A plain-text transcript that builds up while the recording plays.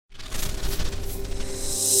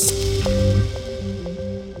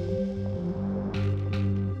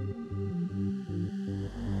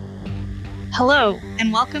Hello,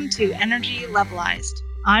 and welcome to Energy Levelized.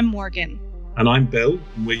 I'm Morgan. And I'm Bill,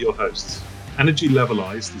 and we're your hosts. Energy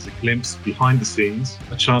Levelized is a glimpse behind the scenes,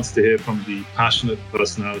 a chance to hear from the passionate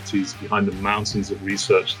personalities behind the mountains of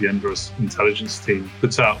research the Enverus intelligence team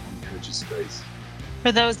puts out on the energy space.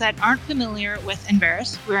 For those that aren't familiar with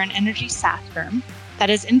Enverus, we're an energy SaaS firm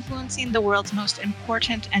that is influencing the world's most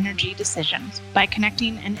important energy decisions by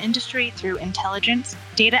connecting an industry through intelligence,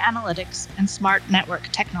 data analytics, and smart network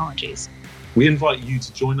technologies. We invite you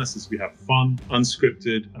to join us as we have fun,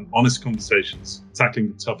 unscripted, and honest conversations,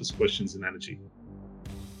 tackling the toughest questions in energy.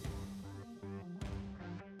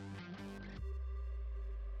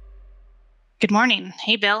 Good morning.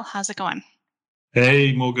 Hey, Bill. How's it going?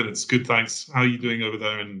 Hey, Morgan. It's good, thanks. How are you doing over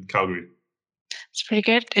there in Calgary? It's pretty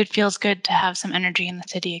good. It feels good to have some energy in the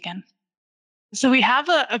city again. So we have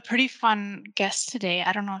a pretty fun guest today.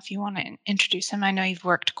 I don't know if you want to introduce him. I know you've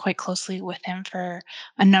worked quite closely with him for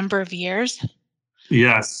a number of years.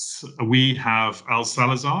 Yes, we have Al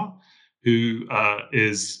Salazar, who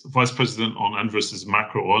is Vice President on Enverus's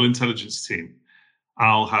macro oil intelligence team.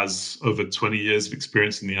 Al has over 20 years of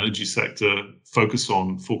experience in the energy sector, focus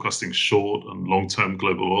on forecasting short and long-term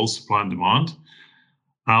global oil supply and demand.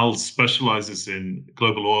 Al specializes in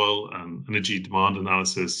global oil and energy demand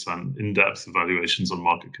analysis and in-depth evaluations on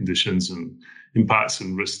market conditions and impacts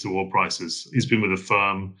and risks to oil prices. He's been with the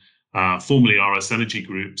firm, formerly RS Energy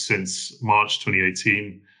Group, since March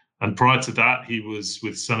 2018. And prior to that, he was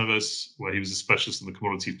with Cenovus, where he was a specialist in the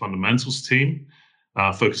commodity fundamentals team,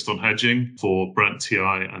 focused on hedging for Brent, TI,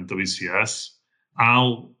 and WCS.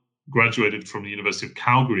 Al graduated from the University of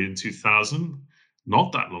Calgary in 2000,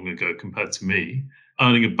 not that long ago compared to me,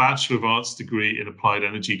 earning a Bachelor of Arts degree in Applied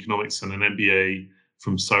Energy Economics and an MBA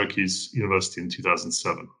from Syracuse University in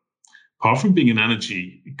 2007. Apart from being an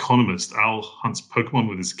energy economist, Al hunts Pokemon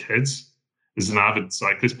with his kids, is an avid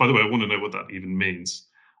cyclist. By the way, I want to know what that even means,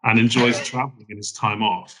 and enjoys traveling in his time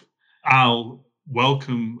off. Al,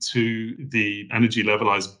 welcome to the Energy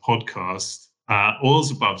Levelized podcast. Oil's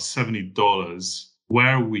above $70.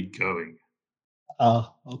 Where are we going?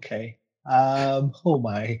 Oh, okay. Oh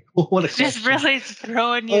my, what a question. Just really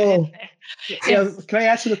throwing you in there. Yeah, can I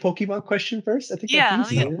answer the Pokemon question first? I think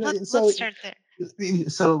let's start there.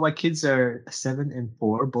 So my kids are 7 and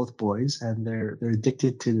 4, both boys, and they're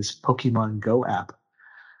addicted to this Pokemon Go app.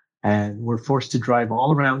 And we're forced to drive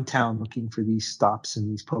all around town looking for these stops and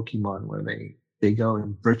these Pokemon where they go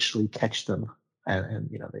and virtually catch them. And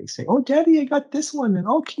they say, "Oh, Daddy, I got this one," and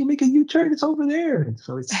 "Oh, can you make a U-turn? It's over there." And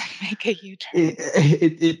so it's make a U-turn.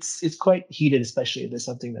 It's quite heated, especially if there's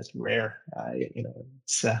something that's rare.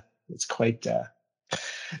 It's quite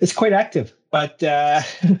active. But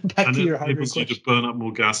back to your hard question. You to burn up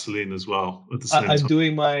more gasoline as well at the same time.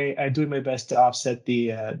 I'm doing my best to offset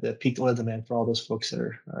the peak oil demand for all those folks that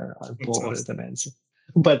are on full oil demands.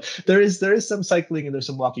 But there is some cycling and there's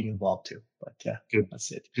some walking involved too. But good.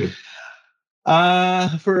 That's it. Good.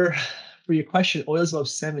 For your question, oil's above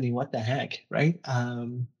 70. What the heck, right?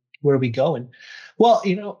 Where are we going? Well,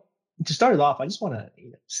 to start it off, I just want to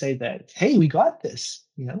say that, hey, we got this.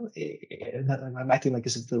 I'm acting like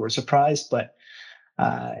this if we're surprised, but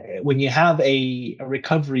when you have a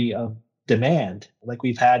recovery of demand like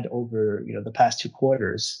we've had over the past 2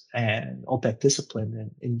 quarters, and OPEC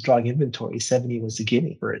discipline and drawing inventory, 70 was the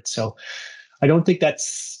guinea for it. So I don't think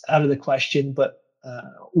that's out of the question, but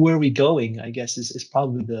where are we going, I guess, is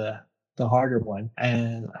probably the harder one.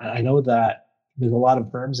 And I know that there's a lot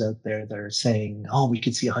of firms out there that are saying, "Oh, we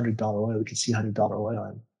could see $100 oil. We could see $100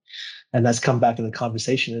 oil," and that's come back in the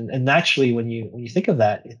conversation. And actually, when you think of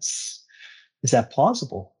that, is that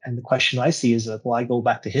plausible? And the question I see is, well, I go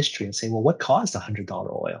back to history and say, well, what caused $100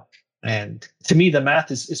 oil? And to me, the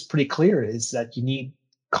math is pretty clear: is that you need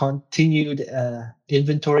continued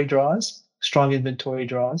inventory draws. Strong inventory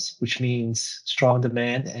draws, which means strong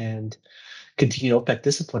demand and continued OPEC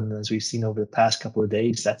discipline. As we've seen over the past couple of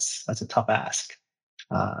days, that's a tough ask.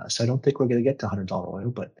 So I don't think we're going to get to $100 oil,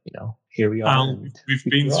 but here we are. We've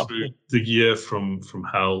been through the year from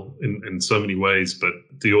hell in so many ways, but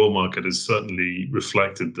the oil market has certainly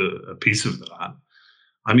reflected a piece of that.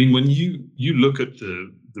 I mean, when you look at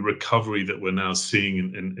the recovery that we're now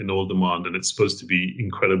seeing in oil demand, and it's supposed to be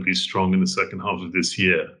incredibly strong in the second half of this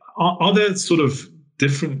year, are there sort of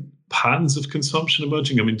different patterns of consumption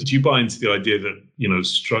emerging? I mean, did you buy into the idea that,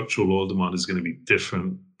 structural oil demand is going to be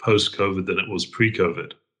different post-COVID than it was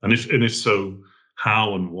pre-COVID? And if so,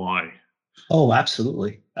 how and why? Oh,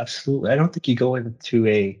 absolutely. Absolutely. I don't think you go into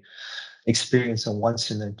a experience a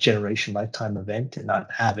once in a generation lifetime event and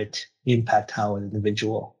not have it impact how an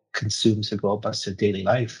individual consumes to go about their daily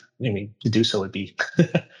life. I mean, to do so would be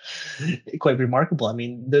quite remarkable. I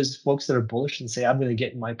mean, there's folks that are bullish and say, I'm going to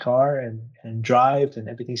get in my car and drive and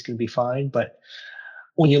everything's going to be fine. But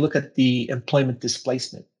when you look at the employment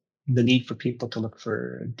displacement, the need for people to look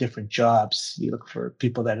for different jobs, you look for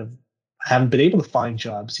people that haven't been able to find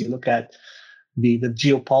jobs, you look at the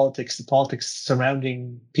geopolitics, the politics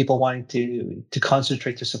surrounding people wanting to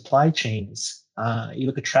concentrate their supply chains. You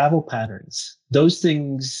look at travel patterns. Those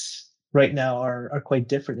things right now are quite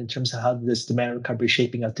different in terms of how this demand recovery is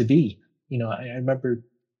shaping out to be. You know, I remember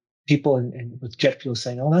people with jet fuel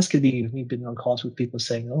saying, "Oh, that's going to be." We've been on calls with people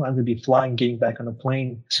saying, "Oh, I'm going to be flying, getting back on a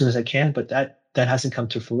plane as soon as I can," but that hasn't come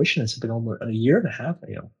to fruition. It's been over a year and a half.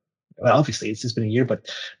 You know, well, obviously it's just been a year, but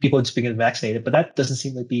people have just been getting vaccinated. But that doesn't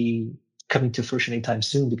seem to be coming to fruition anytime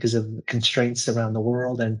soon because of constraints around the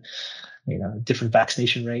world and, you know, different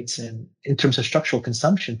vaccination rates. And in terms of structural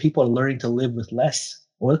consumption, people are learning to live with less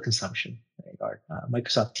oil consumption.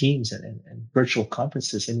 Microsoft Teams and virtual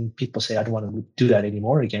conferences. I mean, people say, I don't want to do that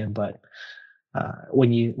anymore again. But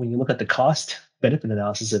when you look at the cost benefit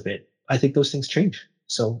analysis of it, I think those things change.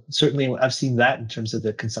 So certainly I've seen that in terms of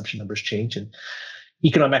the consumption numbers change and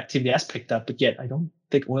economic activity has picked up, but yet I don't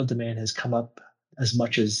think oil demand has come up as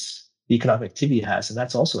much as the economic activity has. And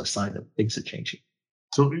that's also a sign that things are changing.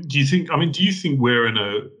 So do you think we're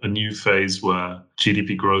in a new phase where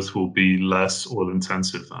GDP growth will be less oil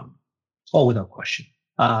intensive then? Oh, without question.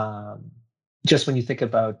 Just when you think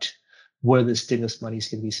about where the stimulus money is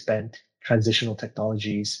going to be spent, transitional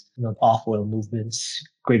technologies, you know, off oil movements,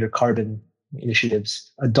 greater carbon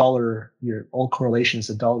initiatives, your all correlations,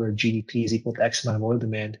 $1 of GDP is equal to X amount of oil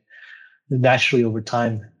demand. Naturally, over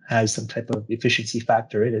time, has some type of efficiency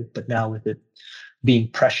factor in it. But now with it being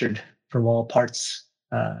pressured from all parts,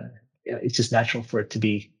 it's just natural for it to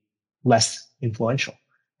be less influential.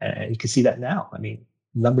 And you can see that now. I mean,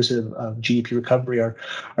 numbers of GDP recovery are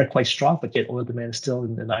quite strong, but yet oil demand is still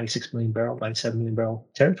in the 96 million barrel, 97 million barrel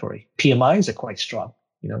territory. PMIs are quite strong.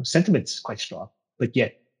 You know, sentiment's quite strong, but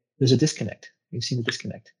yet there's a disconnect. You've seen the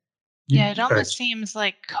disconnect. Yeah, it almost seems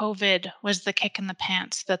like COVID was the kick in the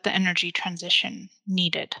pants that the energy transition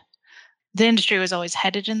needed. The industry was always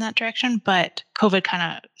headed in that direction, but COVID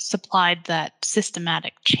kind of supplied that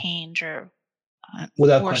systematic change or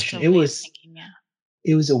without question, it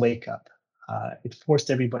was a wake up. It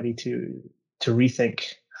forced everybody to rethink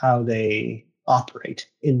how they operate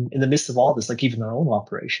in the midst of all this. Like even our own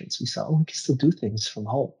operations, we saw, we can still do things from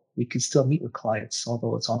home. We can still meet with clients,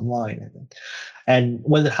 although it's online. And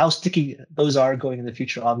how sticky those are going in the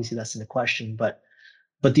future, obviously that's in the question. But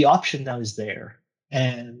the option now is there.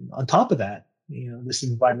 And on top of that, you know, this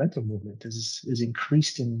environmental movement is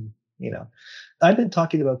increased in, you know, I've been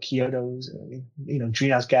talking about Kyoto's, you know,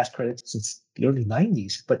 greenhouse gas credits since the early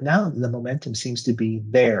 90s, but now the momentum seems to be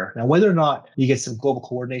there. Now, whether or not you get some global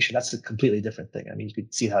coordination, that's a completely different thing. I mean, you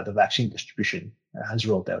could see how the vaccine distribution has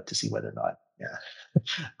rolled out to see whether or not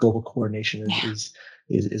global coordination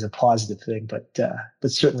is a positive thing. But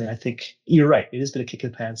certainly, I think you're right. It has been a kick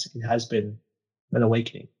in the pants. It has been an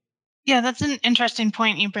awakening. Yeah, that's an interesting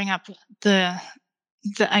point. You bring up the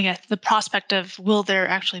prospect of, will there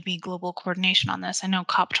actually be global coordination on this? I know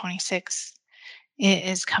COP26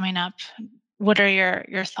 is coming up. What are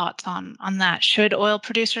your thoughts on that? Should oil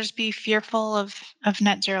producers be fearful of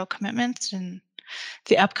net zero commitments in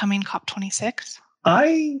the upcoming COP26?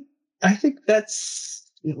 I think that's,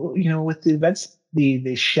 you know, with the events,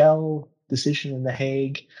 the Shell decision in The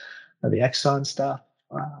Hague, the Exxon stuff,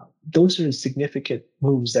 those are significant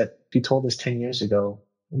moves that if you told us 10 years ago,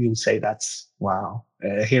 we would say that's wow.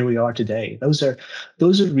 Here we are today. Those are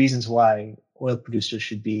reasons why oil producers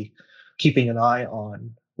should be keeping an eye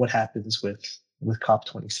on what happens with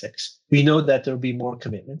COP26. We know that there'll be more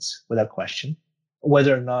commitments without question.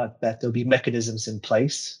 Whether or not that there'll be mechanisms in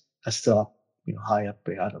place, that's still, you know, high up.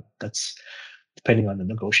 That's depending on the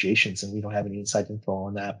negotiations, and we don't have any inside info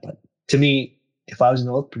on that. But to me, if I was an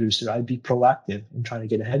oil producer, I'd be proactive in trying to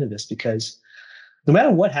get ahead of this, because no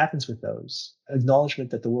matter what happens with those, acknowledgement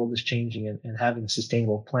that the world is changing and having a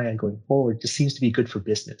sustainable plan going forward just seems to be good for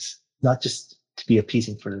business, not just to be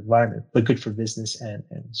appeasing for the environment, but good for business. And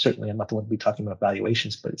certainly I'm not the one to be talking about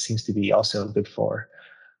valuations, but it seems to be also good for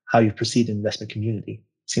how you proceed in the investment community.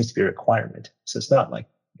 It seems to be a requirement. So it's not like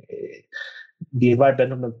the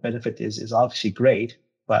environmental benefit is obviously great,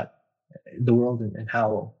 but the world and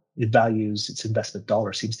how it values its investment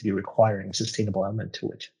dollar seems to be requiring a sustainable element to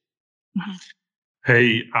it. Mm-hmm.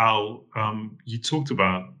 Hey, Al, you talked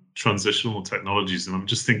about transitional technologies, and I'm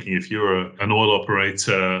just thinking, if you're an oil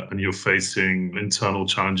operator and you're facing internal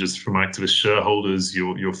challenges from activist shareholders,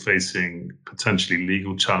 you're facing potentially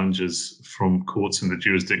legal challenges from courts in the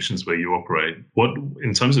jurisdictions where you operate. What,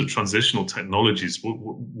 in terms of transitional technologies,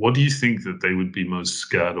 what do you think that they would be most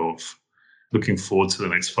scared of? Looking forward to the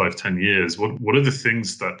next 5-10 years, what are the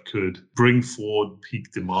things that could bring forward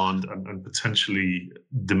peak demand and potentially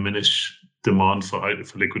diminish demand for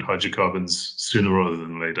liquid hydrocarbons sooner rather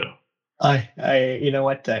than later? You know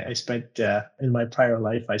what? I spent in my prior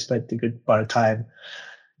life, I spent a good part of time.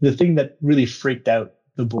 The thing that really freaked out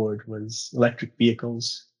the board was electric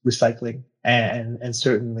vehicles, recycling, and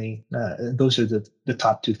certainly those are the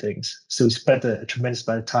top two things. So we spent a tremendous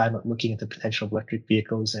amount of time looking at the potential of electric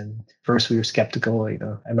vehicles. And first we were skeptical. I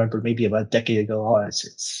remember maybe about a decade ago, oh,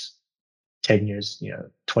 it's 10 years,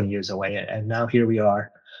 20 years away, and now here we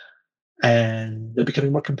are, and they're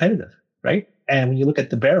becoming more competitive, right? And when you look at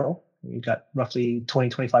the barrel, you got roughly 20,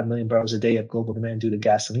 25 million barrels a day of global demand due to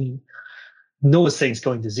gasoline. No one's saying it's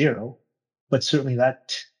going to zero, but certainly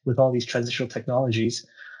that with all these transitional technologies,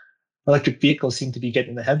 electric vehicles seem to be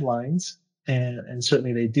getting the headlines, and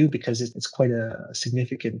certainly they do, because it's quite a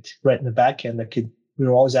significant threat in the back end that could. We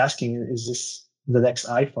were always asking, is this the next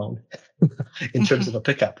iPhone in terms of a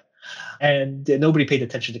pickup? And nobody paid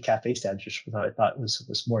attention to CAFE standards, which I thought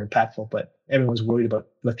was more impactful. But everyone was worried about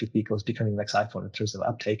electric vehicles becoming the next iPhone in terms of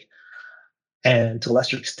uptake. And to a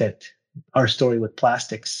lesser extent, our story with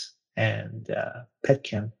plastics and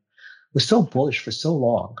petchem was so bullish for so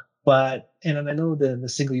long. And I know the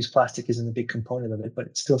single-use plastic isn't a big component of it, but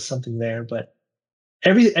it's still something there. But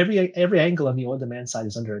every angle on the oil demand side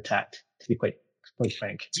is under attack, to be quite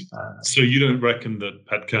frank. So you don't reckon that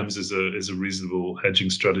petchems is a reasonable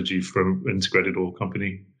hedging strategy for an integrated oil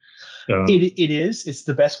company? It is. It's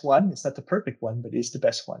the best one. It's not the perfect one, but it's the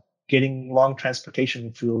best one. Getting long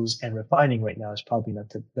transportation fuels and refining right now is probably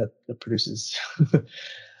not that produces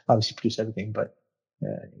obviously produce everything, but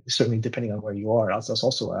certainly depending on where you are, that's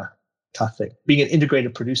also a tough thing. Being an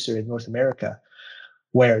integrated producer in North America,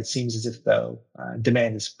 where it seems as if though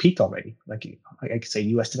demand has peaked already, like I could say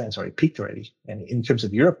U.S. demand has already peaked already, and in terms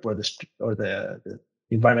of Europe, where the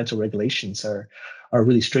environmental regulations are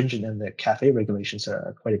really stringent and the CAFE regulations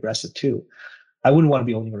are quite aggressive too, I wouldn't want to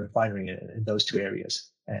be owning a refinery in those two areas.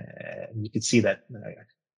 And you could see that.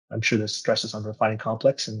 I'm sure there's stresses on the refining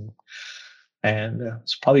complex, and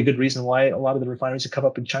it's probably a good reason why a lot of the refineries have come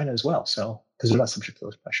up in China as well. So because they're not subject to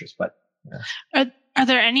those pressures. But are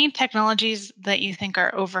there any technologies that you think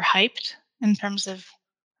are overhyped in terms of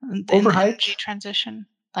the energy transition?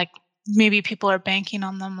 Like maybe people are banking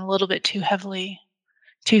on them a little bit too heavily,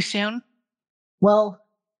 too soon? Well,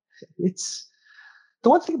 it's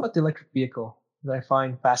the one thing about the electric vehicle that I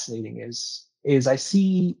find fascinating is I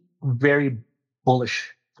see very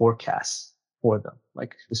bullish forecasts for them,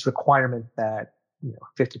 like this requirement that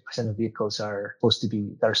 50% of vehicles are supposed to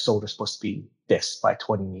be this by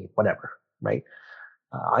 20 whatever, right?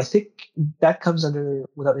 I think that comes under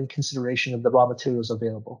without any consideration of the raw materials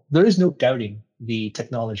available. There is no doubting the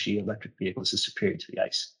technology of electric vehicles is superior to the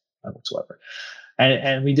ICE whatsoever.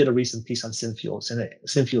 And we did a recent piece on synfuels, and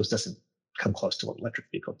synfuels doesn't come close to what electric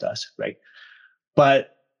vehicle does, right?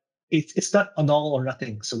 But it's not an all or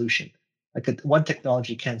nothing solution. Like one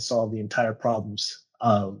technology can't solve the entire problems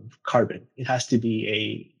of carbon. It has to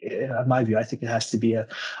be in my view, I think it has to be a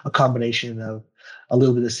combination of a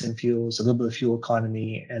little bit of synfuels, a little bit of fuel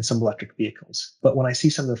economy, and some electric vehicles. But when I see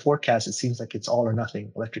some of the forecasts, it seems like it's all or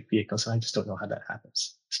nothing electric vehicles, and I just don't know how that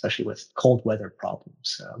happens, especially with cold weather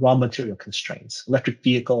problems, raw material constraints, electric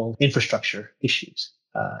vehicle infrastructure issues.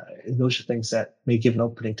 Those are things that may give an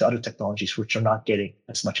opening to other technologies which are not getting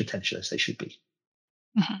as much attention as they should be.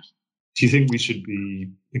 Mm-hmm. Do you think we should be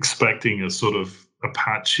expecting a sort of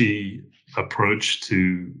Apache approach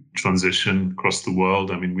to transition across the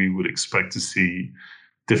world? I mean, we would expect to see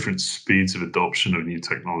different speeds of adoption of new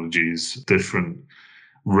technologies, different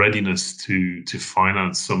readiness to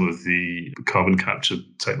finance some of the carbon capture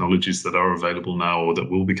technologies that are available now or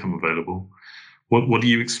that will become available. What do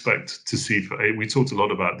you expect to see? We talked a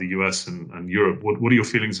lot about the US and Europe. What are your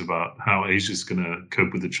feelings about how Asia is going to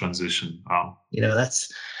cope with the transition?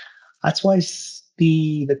 That's why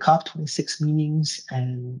the COP26 meetings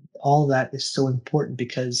and all of that is so important,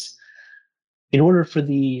 because in order for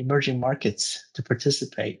the emerging markets to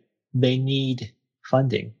participate, they need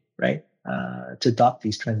funding, right, to adopt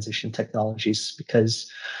these transition technologies,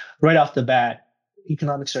 because right off the bat,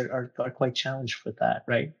 economics are quite challenged for that,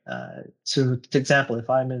 right? So, for example, if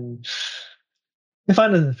I'm in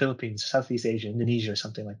the Philippines, Southeast Asia, Indonesia, or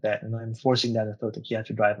something like that, and I'm forcing down a thought that you have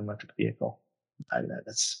to drive an electric vehicle,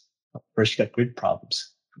 that's first you got grid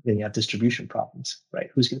problems. then you have distribution problems, right?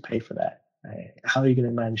 Who's going to pay for that? Right? How are you going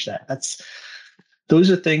to manage that? Those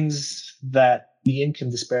are things that the income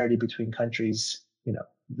disparity between countries,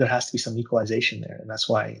 there has to be some equalization there. And that's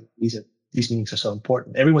why these meetings are so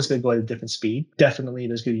important. Everyone's going to go at a different speed. Definitely,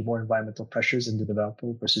 there's going to be more environmental pressures in the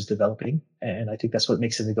developing versus developing. And I think that's what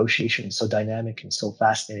makes the negotiation so dynamic and so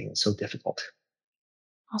fascinating and so difficult.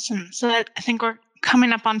 Awesome. So I think we're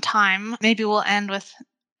coming up on time. Maybe we'll end with,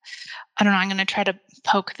 I don't know, I'm going to try to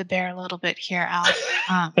poke the bear a little bit here, Al.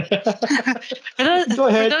 Go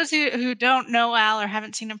ahead. For those who don't know Al or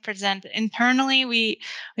haven't seen him present, internally we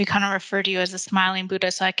kind of refer to you as a smiling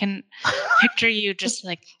Buddha. So I can picture you just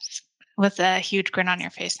like with a huge grin on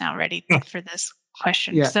your face now, ready for this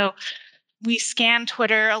question. Yeah. So we scan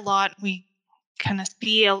Twitter a lot. We kind of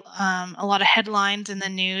see a lot of headlines in the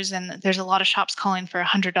news, and there's a lot of shops calling for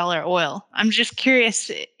 $100 oil. I'm just curious,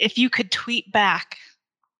 if you could tweet back,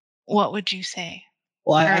 what would you say?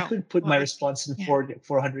 Well, I could put my response in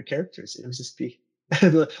 400 characters. It would just be,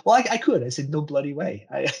 well, I could. I said, no bloody way.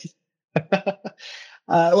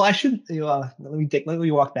 Well, I shouldn't. Let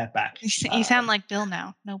me walk that back. You sound like Bill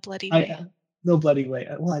now. No bloody way. No bloody way.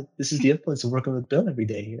 Well, this is the influence of working with Bill every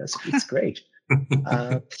day. It's great.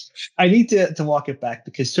 I need to walk it back,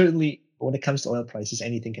 because certainly when it comes to oil prices,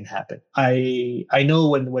 anything can happen. I know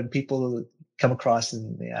when people come across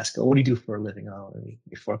and they ask, "Oh, what do you do for a living?" "Oh, you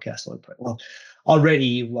forecast oil price." Well, already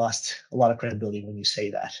you've lost a lot of credibility when you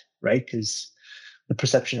say that, right? Because the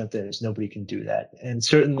perception out there is nobody can do that. And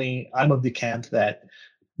certainly I'm of the camp that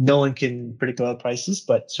no one can predict oil prices,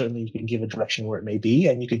 but certainly you can give a direction where it may be,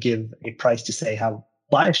 and you could give a price to say how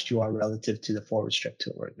biased you are relative to the forward strip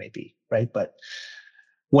to where it may be, right? But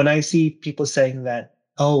when I see people saying that,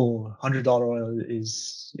 $100 oil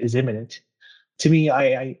is imminent, to me,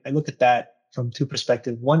 I look at that from two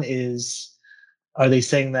perspectives. One is, are they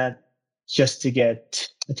saying that just to get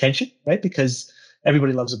attention, right? Because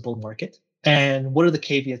everybody loves a bull market. And what are the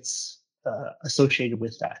caveats associated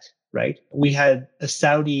with that, right? We had a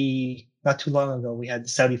Saudi, not too long ago, we had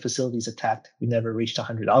Saudi facilities attacked. We never reached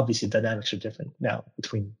 100. Obviously, the dynamics are different now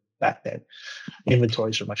between back then.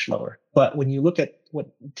 Inventories are much lower. But when you look at what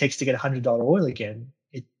it takes to get $100 oil again,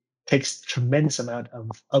 it takes tremendous amount of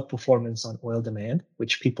outperformance on oil demand,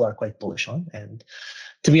 which people are quite bullish on. And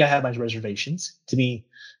to me, I have my reservations. To me,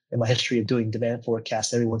 in my history of doing demand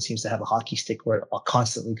forecasts, everyone seems to have a hockey stick where it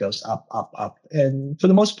constantly goes up, up, up. And for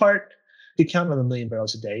the most part, you count on 1 million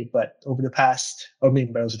barrels a day, but over the past, or 1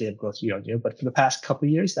 million barrels a day of growth year on year, but for the past couple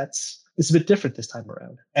of years, it's a bit different this time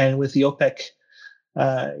around. And with the OPEC,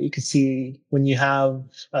 you can see when you have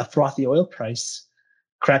a frothy oil price,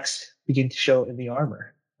 cracks begin to show in the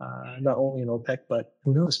armor, not only in OPEC, but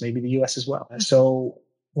who knows, maybe the US as well. And so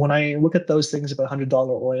when I look at those things about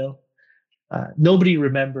 $100 oil, nobody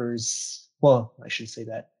remembers, well, I should say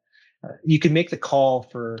that. You can make the call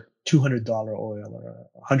for $200 oil or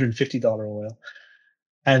 $150 oil,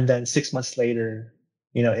 and then 6 months later,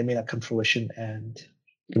 it may not come to fruition, and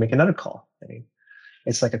you can make another call. I mean,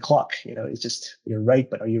 it's like a clock, it's just, you're right,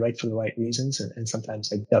 but are you right for the right reasons? And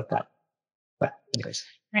sometimes I doubt that. But anyways.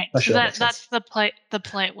 Right. So that's the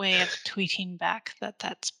polite way of tweeting back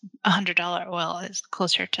that's $100 oil is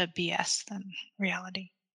closer to BS than reality.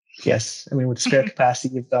 Yes. I mean, with spare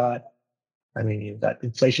capacity, you've got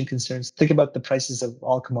inflation concerns. Think about the prices of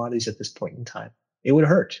all commodities at this point in time. It would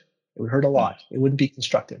hurt. It would hurt a lot. It wouldn't be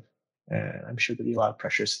constructive. And I'm sure there'd be a lot of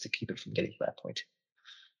pressures to keep it from getting to that point.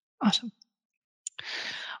 Awesome.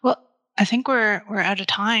 Well, I think we're out of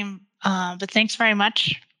time. But thanks very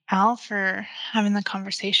much, Al, for having the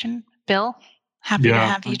conversation. Bill, happy to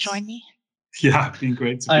have you join me. Yeah, it's been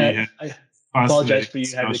great to be here. I apologize for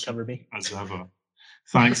you having to cover me. As ever.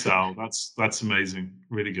 Thanks, Al. That's amazing.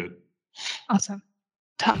 Really good. Awesome.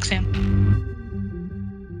 Talk soon.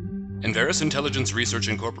 Enverus Intelligence Research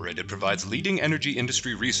Incorporated provides leading energy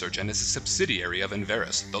industry research and is a subsidiary of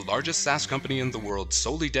Enverus, the largest SaaS company in the world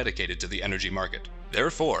solely dedicated to the energy market.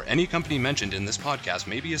 Therefore, any company mentioned in this podcast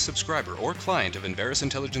may be a subscriber or client of Enverus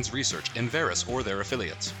Intelligence Research, Enverus, or their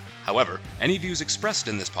affiliates. However, any views expressed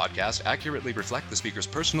in this podcast accurately reflect the speaker's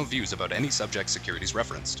personal views about any subject securities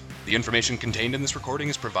referenced. The information contained in this recording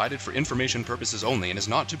is provided for information purposes only and is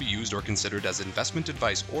not to be used or considered as investment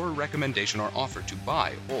advice or a recommendation or offer to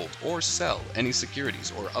buy, hold, or sell any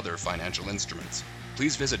securities or other financial instruments.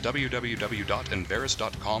 Please visit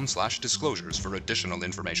www.enverus.com/disclosures for additional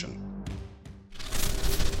information.